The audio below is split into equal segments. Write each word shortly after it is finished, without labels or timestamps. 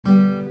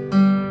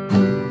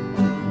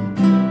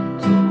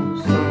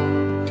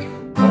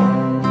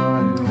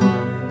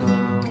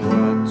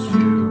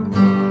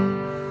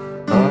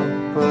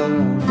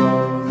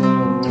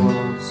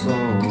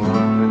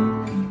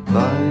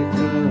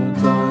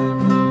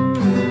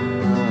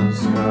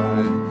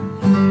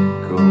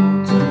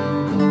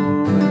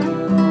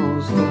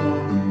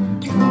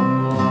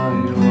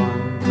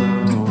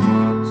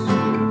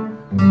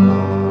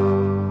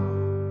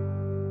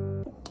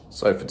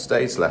So for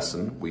today's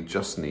lesson, we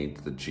just need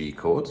the G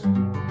chord.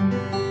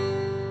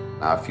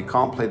 Now, if you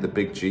can't play the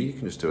big G, you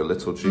can just do a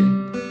little G.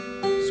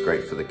 It's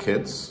great for the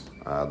kids,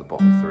 the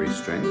bottom 3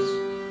 strings.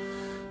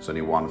 It's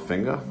only 1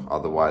 finger,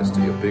 otherwise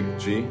do your big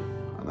G,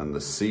 and then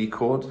the C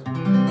chord.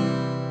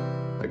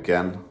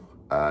 Again,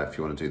 if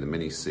you want to do the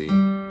mini C,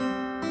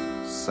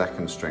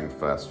 2nd string,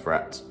 1st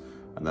fret,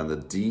 and then the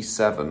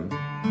D7,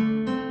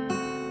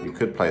 you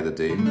could play the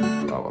D,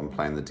 well, I'm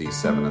playing the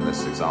D7 in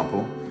this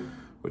example,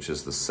 which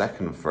is the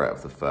 2nd fret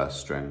of the 1st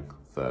string,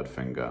 3rd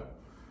finger,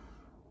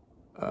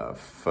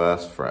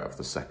 1st fret of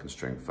the 2nd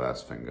string,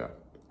 1st finger,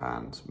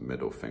 and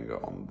middle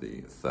finger on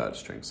the 3rd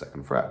string,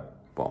 2nd fret,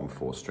 bottom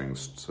 4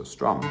 strings to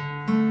strum.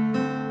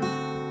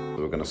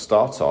 So we're going to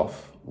start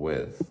off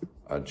with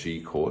a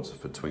G chord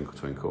for Twinkle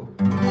Twinkle.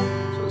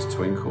 So it's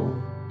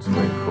twinkle,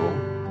 twinkle,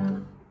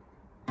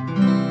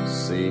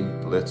 C,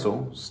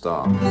 little,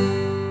 star,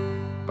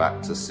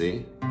 back to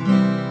C,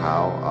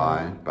 how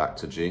I, back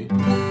to G,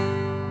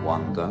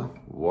 wonder,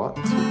 what,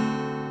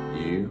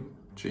 you,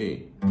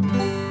 G.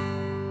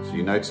 So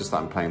you notice that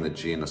I'm playing the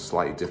G in a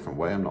slightly different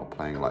way. I'm not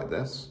playing like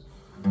this.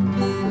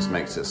 This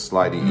makes it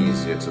slightly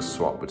easier to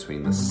swap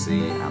between the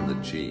C and the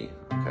G,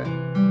 okay?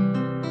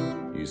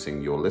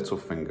 Using your little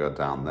finger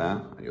down there,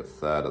 and your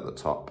 3rd at the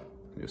top,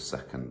 and your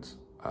 2nd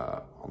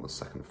on the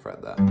 2nd fret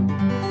there.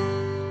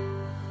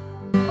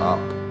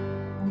 Up,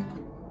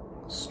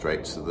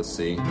 straight to the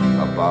C,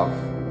 above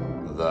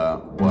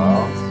the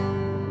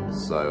world,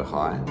 so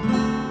high.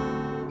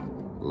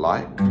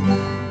 Like,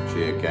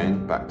 G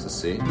again, back to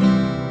C,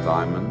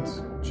 diamond,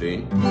 G,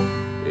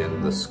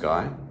 in the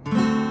sky,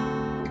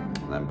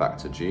 and then back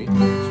to G,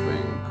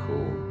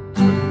 twinkle,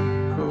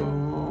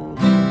 twinkle,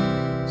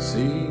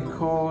 C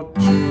chord,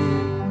 G,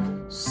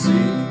 C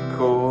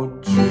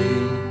chord, G,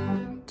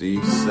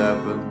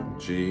 D7,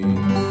 G,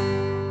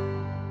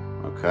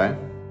 okay?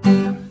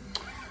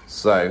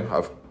 So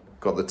I've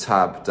got the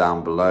tab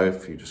down below.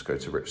 If you just go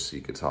to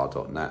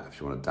richcguitar.net, if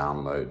you want to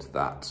download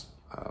that,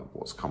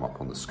 what's come up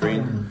on the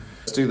screen.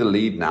 Let's do the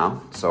lead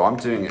now. So I'm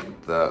doing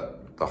it the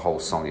whole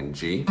song in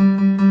G.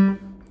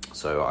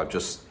 So I've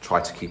just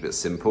tried to keep it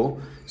simple.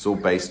 It's all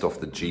based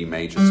off the G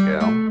major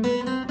scale.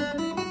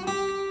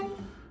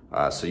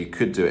 So you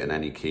could do it in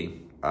any key,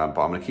 but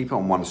I'm going to keep it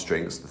on 1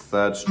 string. It's the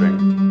 3rd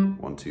string,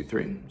 1, 2,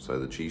 3. So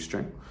the G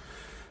string,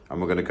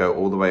 and we're going to go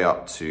all the way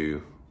up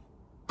to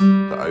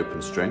the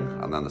open string,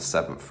 and then the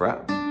 7th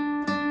fret,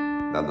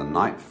 then the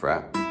 9th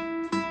fret,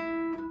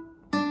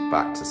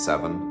 back to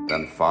 7,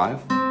 then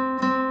 5, 2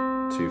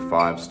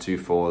 5s, 2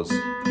 4s,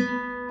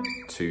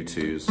 2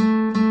 2s,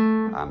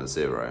 and a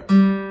 0.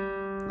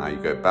 Now you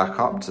go back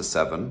up to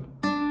 7,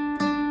 2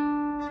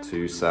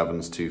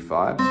 7s, 2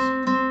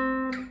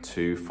 5s,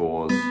 2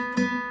 4s,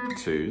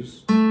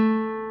 2s,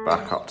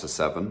 back up to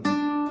 7,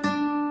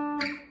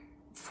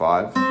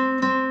 5,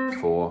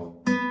 4,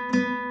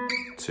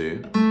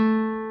 2,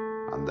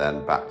 and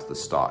then back to the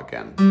start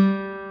again.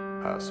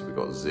 So we've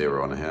got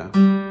 0 on here.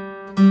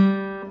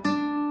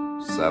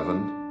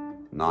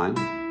 7, 9,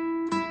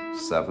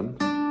 7,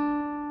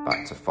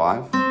 back to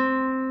 5,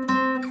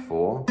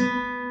 4,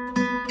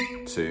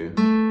 2,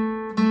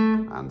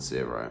 and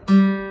 0.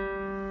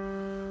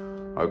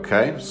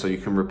 Okay, so you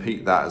can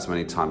repeat that as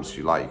many times as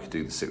you like. You could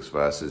do the 6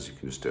 verses, you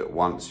can just do it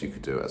once, you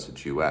could do it as a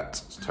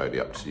duet. It's totally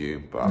up to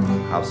you, but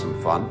have some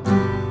fun.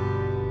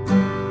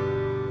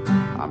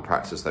 And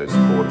practice those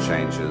chord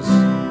changes.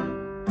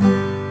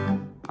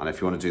 And if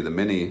you want to do the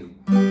mini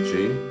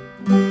G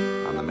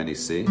and the mini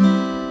C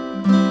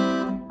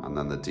and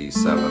then the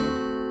D7,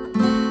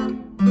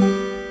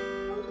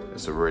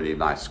 it's a really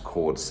nice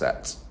chord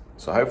set.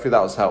 So hopefully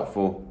that was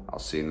helpful. I'll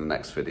see you in the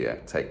next video.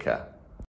 Take care.